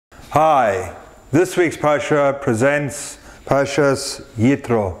Hi, this week's Parsha presents Parsha's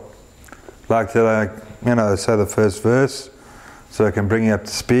Yitro. I'd like to say the first verse so I can bring you up to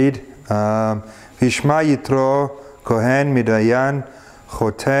speed. Vishma Yitro Kohen Midayan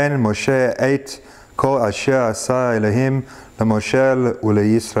Choten Moshe Eit Kol Asher Asa Elohim LeMoshe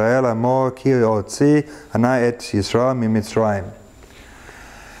UleYisrael Amor Ki Otzi Ana Et Yisrael MiMitzrayim.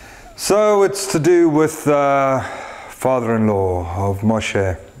 So it's to do with father-in-law of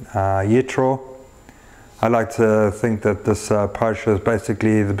Moshe, Yitro. I like to think that this Parsha is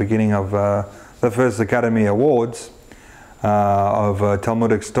basically the beginning of the first Academy Awards of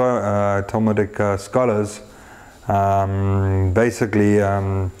Talmudic scholars. Basically,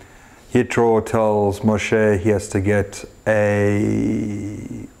 Yitro tells Moshe he has to get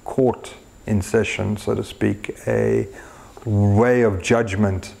a court in session, so to speak, a way of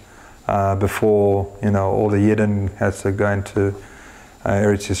judgment before all the Yidden has to go into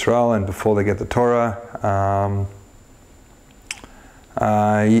Eretz Israel, and before they get the Torah.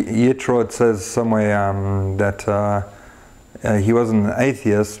 Yitro, it says somewhere that he wasn't an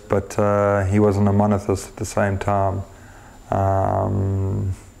atheist, but he wasn't a monotheist at the same time.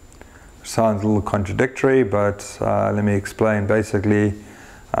 Sounds a little contradictory, but let me explain. Basically,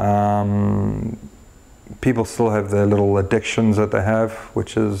 people still have their little addictions that they have,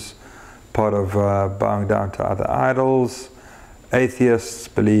 which is part of bowing down to other idols. Atheists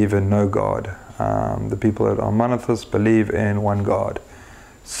believe in no God. The people that are monotheists believe in one God.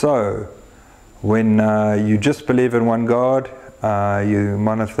 So, when you just believe in one God, you're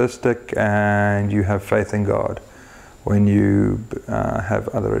monotheistic and you have faith in God. When you have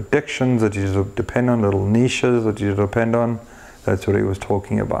other addictions that you depend on, little niches that you depend on, that's what he was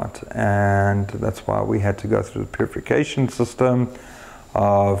talking about. And that's why we had to go through the purification system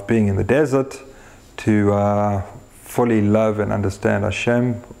of being in the desert to fully love and understand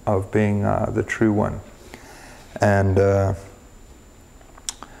Hashem, of being the true one. And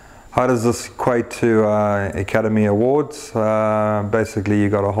how does this equate to Academy Awards? Basically, you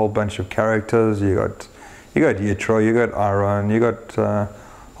got a whole bunch of characters. You got Yitro, you got Aaron, you got a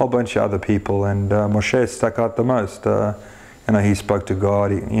whole bunch of other people, and Moshe stuck out the most. He spoke to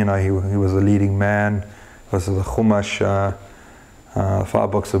God. He was a leading man. It was the Chumash,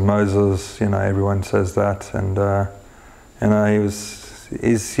 5 books of Moses. Everyone says that, and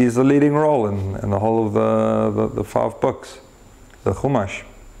he's the leading role in the whole of the 5 books, the Chumash.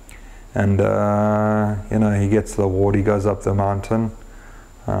 And he gets the award. He goes up the mountain.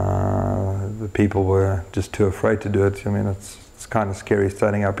 The people were just too afraid to do it. It's kind of scary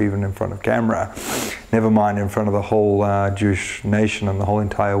standing up even in front of camera, never mind in front of the whole Jewish nation and the whole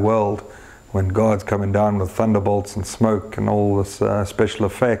entire world, when God's coming down with thunderbolts and smoke and all this special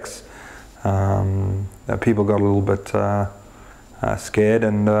effects. People got a little bit scared,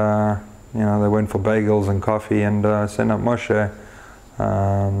 and they went for bagels and coffee and sent up Moshe,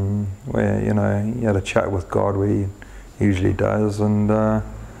 where he had a chat with God, where he usually does, and we'll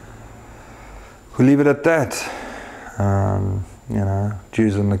leave it at that.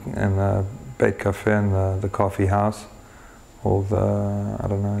 Jews in the Beit Cafe and the coffee house, or I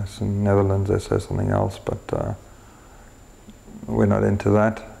don't know, it's in the Netherlands they say something else, but we're not into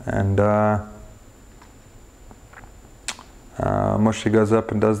that. And Moshe goes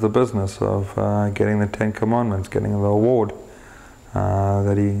up and does the business of getting the 10 Commandments, getting the award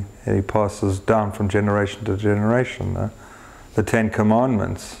that he passes down from generation to generation, the 10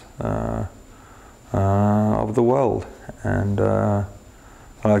 Commandments of the world. And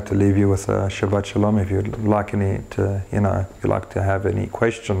I'd like to leave you with a Shabbat Shalom. If you'd like if you'd like to have any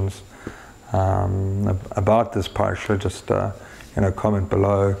questions about this Parsha, just comment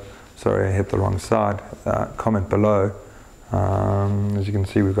below. Sorry, I hit the wrong side. Comment below. As you can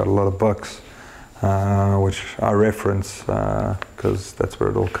see, we've got a lot of books which I reference because that's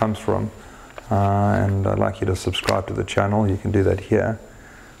where it all comes from. And I'd like you to subscribe to the channel. You can do that here,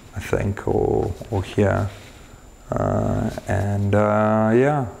 I think, or here.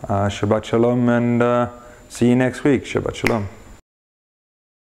 Shabbat Shalom, and see you next week. Shabbat Shalom.